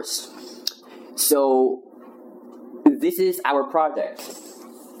course. So this is our project.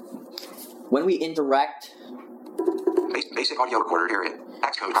 When we interact... Basic audio recorder period.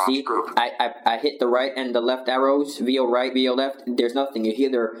 Xcode See, group. I hit the right and the left arrows, VO right, VO left. There's nothing. You hear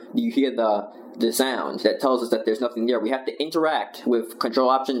the sound that tells us that there's nothing there. We have to interact with Control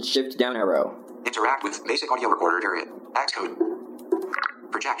Option Shift down arrow. Interact with basic audio recorder period. Xcode.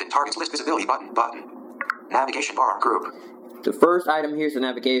 Projected targets list visibility button. Navigation bar group. The first item here is the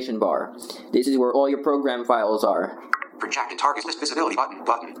navigation bar. This is where all your program files are. Projected targets list visibility button.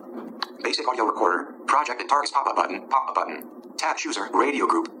 Basic audio recorder. Projected targets pop-up button. Tab chooser. Radio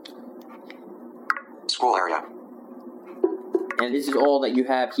group. Scroll area. And this is all that you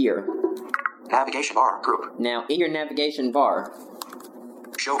have here. Navigation bar group. Now, in your navigation bar,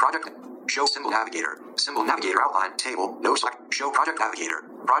 show project. Show symbol navigator. Symbol navigator outline table. No select. Show project navigator.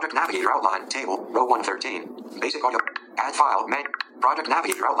 Project navigator outline table. Row 113. Basic audio. Add file. Project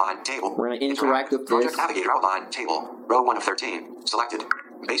navigator outline table. We're going to interact with Project this. navigator outline table. Row 1 of 13. Selected.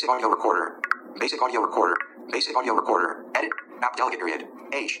 Basic audio recorder. Basic audio recorder. Basic audio recorder. Edit. App delegate period.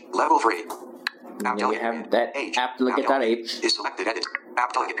 H. Level 3. And then we have that app delegate.h. Is selected. Edit.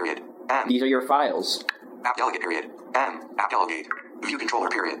 App delegate period. M. These are your files. App delegate period. M. App delegate. View controller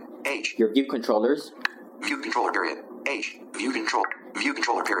period. H. Your view controllers. View controller period. H. View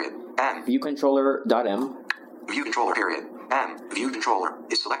controller period. M. View controller.m. View controller period. M. View controller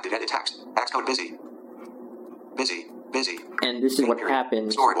is selected. Edit text. Xcode busy. And this is what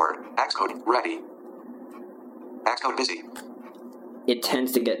happens. Storyboard. Xcode ready. Xcode busy. It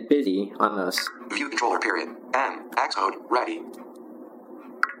tends to get busy on us. View controller period. M. Xcode ready.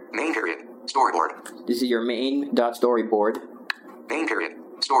 Main period. Storyboard. This is your main.storyboard. Main period.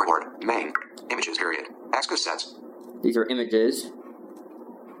 Storyboard. Main. Images period. Xcode sets. These are images.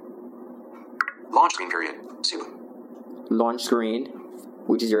 Launch screen period. Soup. Launch screen,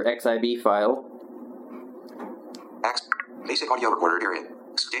 which is your XIB file. Basic audio recorder period.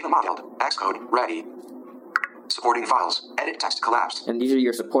 Data modeled. Xcode ready. Supporting files. Edit text collapsed. And these are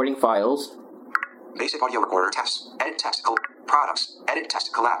your supporting files. Basic audio recorder tests. Edit text products. Edit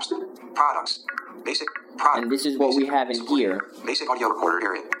text collapsed. Products. Basic product. And this is what we have in here. Basic audio recorder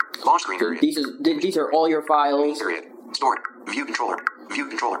period. Launch screen period. These are all your files. Period. Stored. View controller.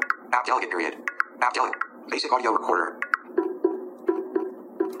 App delegate period. App delegate. Basic audio recorder.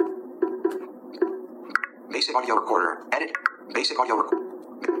 Basic audio recorder. Edit. Basic audio recorder.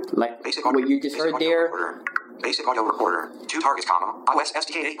 Like what you just heard there. Recorder. Basic audio recorder. 2 targets, iOS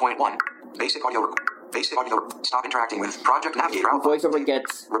SDK 8.1. Basic audio. Stop interacting with Project Navigator. VoiceOver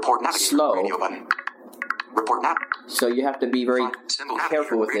gets report navigator. slow. Radio button. Report nav. So you have to be very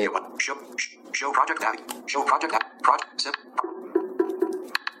careful with it. Show Project Navigator.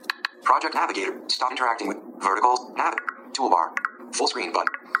 Project Navigator. Stop interacting with vertical nav. Toolbar. Full screen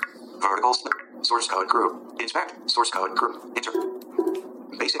button. Vertical slip. Source code group. Inspect. Source code group. Enter.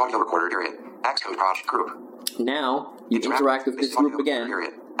 Basic audio recorder period. Xcode project group. Now you interact with this group again.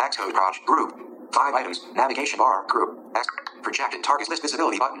 Period. Xcode project group. 5 items. Navigation bar group. Projected targets list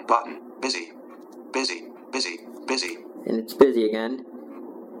visibility button. Busy. And it's busy again.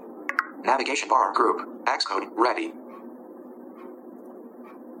 Navigation bar group. Xcode ready.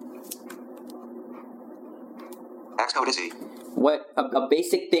 Xcode busy. What a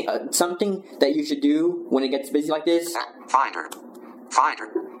basic thing, something that you should do when it gets busy like this. Finder.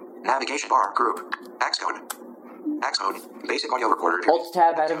 Navigation bar group. Xcode. Basic audio recorder. Alt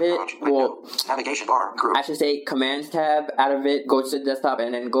tab out of it. Well, navigation bar group. I should say commands tab out of it. Go to the desktop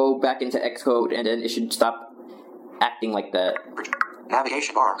and then go back into Xcode, and then it should stop acting like that.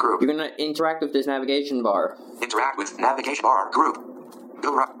 Navigation bar group. You're gonna interact with this navigation bar. Interact with navigation bar group.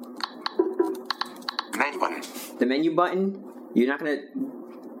 Go right. Menu button. The menu button. You're not gonna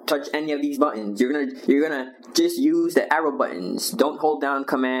touch any of these buttons. You're gonna just use the arrow buttons. Don't hold down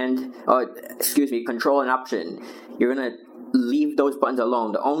Control and Option. You're gonna leave those buttons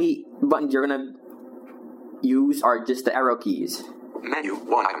alone. The only buttons you're gonna use are just the arrow keys. Menu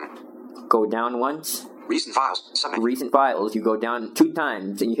 1 item. Go down once. Recent files, submenu. Recent files, you go down 2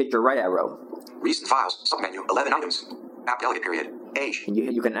 times and you hit your right arrow. Recent files, submenu, 11 items. App delegate period, H. And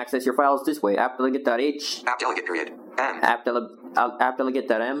you can access your files this way. appdelegate.h, App delegate period, M.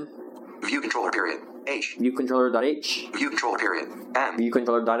 appdelegate.m, View controller period, H. viewcontroller.h, View controller period, M.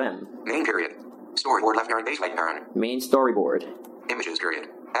 viewcontroller.m, Main period. Storyboard left parent base right parent. main storyboard, Images period.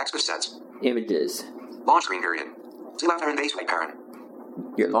 Access sets. images, Launch screen period. See left parent base right parent.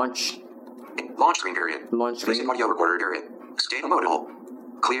 your launch Screen period. Launch Basic screen, audio recorder period. Stable modal.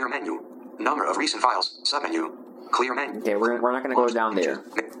 Clear menu. Number of recent files. Submenu. Clear menu. okay, we're not gonna go down there.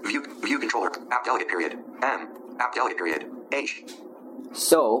 View controller. App delegate period. M. App delegate period. H.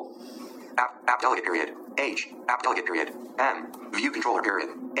 So, App delegate period. H. App delegate period. M. View controller period.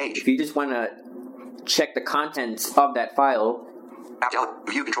 H. if you just wanna check the contents of that file,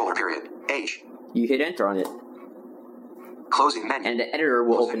 View controller period. H. you hit enter on it, Closing menu. and the editor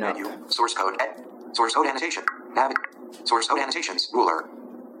will Closing open up. menu. Source code. Source code annotation. Source code annotations. Ruler.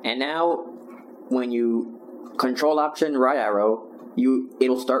 And now, when you control option right arrow,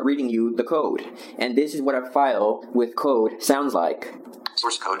 it'll start reading you the code. And this is what a file with code sounds like.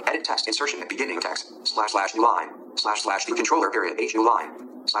 Source code. Edit text. Insertion at beginning of text. / new line. / view controller period. H new line.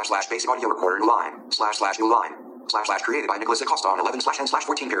 / basic audio recorder new line. / new line. / created by Nicholas Acosta on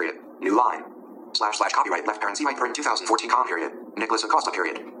 11/10/14 period. New line. / copyright left parent C right parent 2014 com period. Nicholas Acosta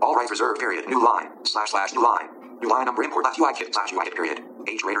period. All rights reserved period. New line. / new line. New line number import left UI kit / UI kit period.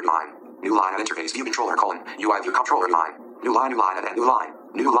 H rater line. New line at interface view controller : UI view controller line. New line and then new line.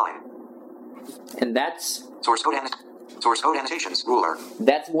 New line. And that's Source code annotations. Ruler.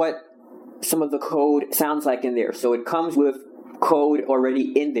 what some of the code sounds like in there. So it comes with code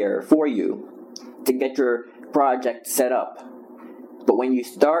already in there for you to get your project set up. But when you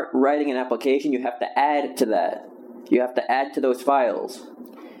start writing an application, you have to add to that. You have to add to those files.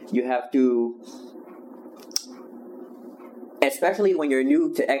 You have to, especially when you're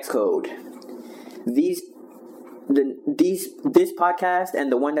new to Xcode, this podcast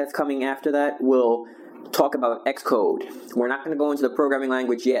and the one that's coming after that will talk about Xcode. We're not going to go into the programming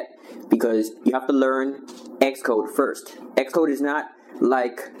language yet because you have to learn Xcode first. Xcode is not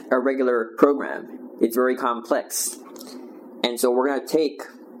like a regular program. It's very complex. And so we're going to take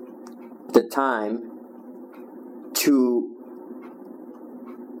the time to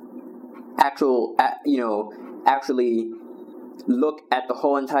actually look at the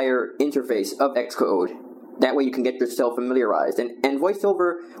whole entire interface of Xcode. That way you can get yourself familiarized. And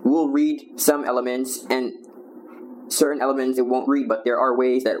VoiceOver will read some elements, and certain elements it won't read, but there are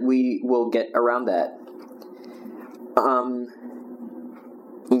ways that we will get around that.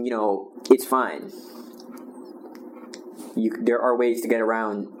 It's fine. There are ways to get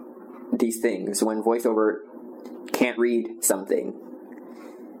around these things when VoiceOver can't read something.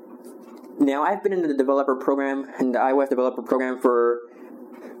 Now, I've been in the developer program, in the iOS developer program for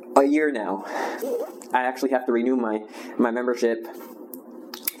a year now. I actually have to renew my membership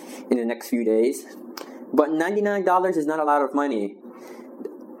in the next few days. But $99 is not a lot of money.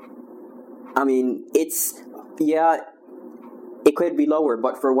 I mean, it could be lower,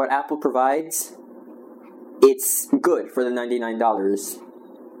 but for what Apple provides, it's good for the $99.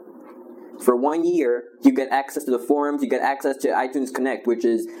 For 1 year, you get access to the forums, you get access to iTunes Connect, which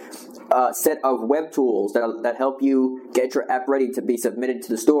is a set of web tools that help you get your app ready to be submitted to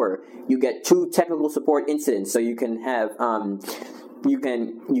the store. You get 2 technical support incidents, so you can have you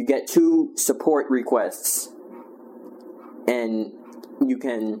get 2 support requests, and you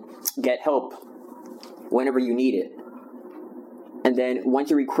can get help whenever you need it. And then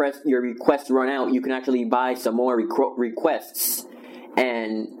once your requests run out, you can actually buy some more requests,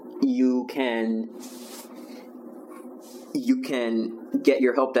 and you can get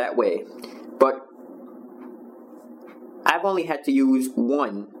your help that way. But I've only had to use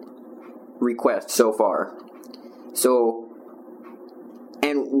 1 request so far.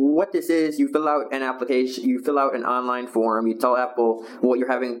 And what this is, you fill out an application, you fill out an online form, you tell Apple what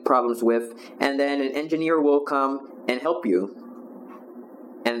you're having problems with, and then an engineer will come and help you.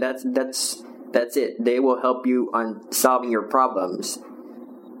 And that's it. They will help you on solving your problems.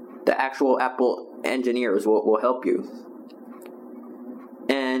 The actual Apple engineers will help you.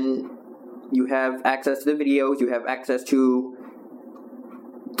 And you have access to the videos, you have access to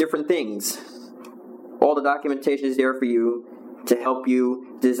different things. All the documentation is there for you to help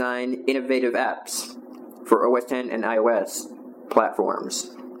you design innovative apps for OS X and iOS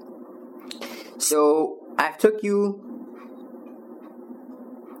platforms. So I took you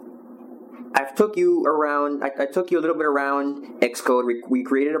a little bit around Xcode. We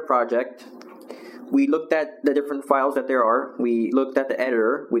created a project. we looked at the different files that there are. We looked at the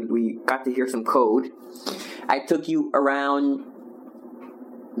editor. We got to hear some code. I took you around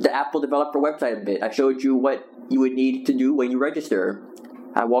the Apple developer website a bit. I showed you what you would need to do when you register.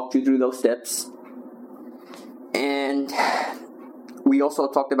 I walked you through those steps. And we also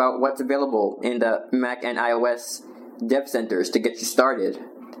talked about what's available in the Mac and iOS dev centers to get you started.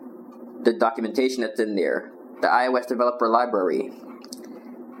 The documentation that's in there. The iOS developer library.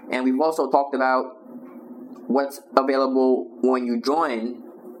 And we've also talked about what's available when you join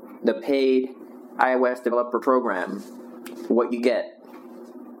the paid iOS developer program. What you get.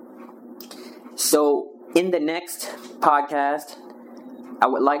 So, in the next podcast, I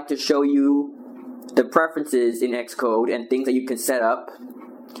would like to show you the preferences in Xcode and things that you can set up.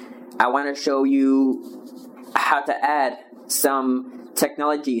 I want to show you how to add some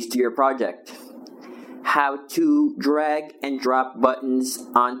technologies to your project. How to drag and drop buttons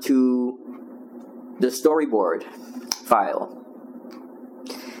onto the storyboard file.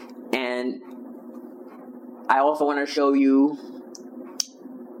 And I also want to show you,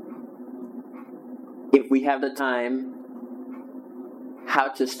 if we have the time, how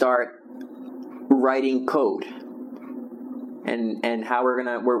to start writing code. And how we're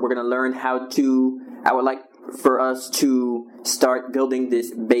gonna learn how to, I would like for us to start building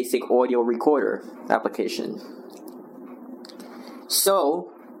this basic audio recorder application.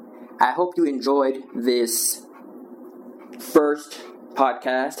 So, I hope you enjoyed this first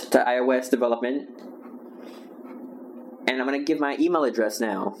podcast to iOS development. And I'm going to give my email address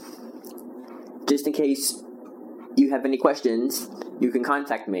now. Just in case you have any questions, you can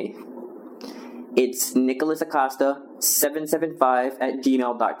contact me. It's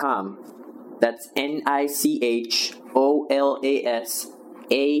nicholasacosta775@gmail.com. That's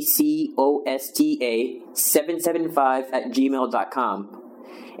Nicholasacosta775@gmail.com.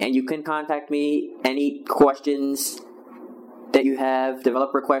 And you can contact me any questions that you have,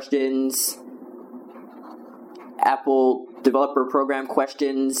 developer questions, Apple developer program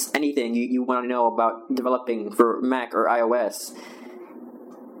questions, anything you want to know about developing for Mac or iOS.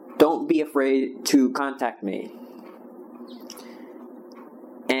 Don't be afraid to contact me.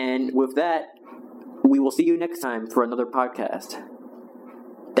 And with that, we will see you next time for another podcast.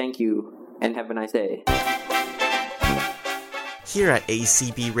 Thank you, and have a nice day. Here at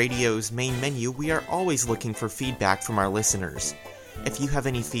ACB Radio's main menu, we are always looking for feedback from our listeners. If you have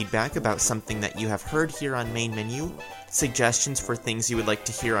any feedback about something that you have heard here on Main Menu, suggestions for things you would like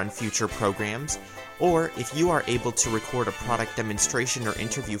to hear on future programs, or if you are able to record a product demonstration or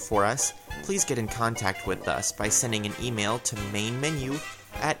interview for us, please get in contact with us by sending an email to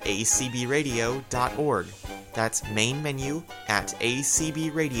mainmenu@acbradio.org. That's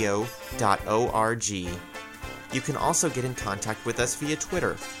mainmenu@acbradio.org. You can also get in contact with us via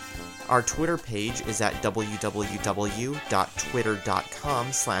Twitter. Our Twitter page is at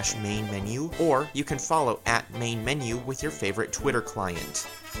www.twitter.com/mainmenu, or you can follow @mainmenu with your favorite Twitter client.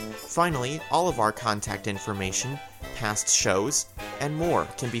 Finally, all of our contact information, past shows, and more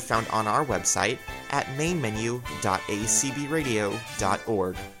can be found on our website at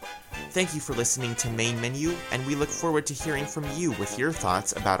mainmenu.acbradio.org. Thank you for listening to Main Menu, and we look forward to hearing from you with your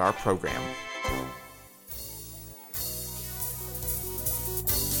thoughts about our program.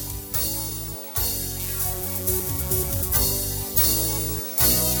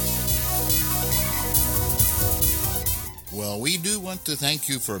 Well, we do want to thank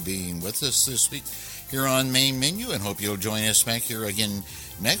you for being with us this week here on Main Menu, and hope you'll join us back here again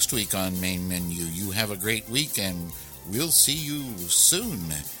next week on Main Menu. You have a great week, and we'll see you soon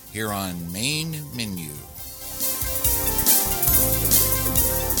here on Main Menu.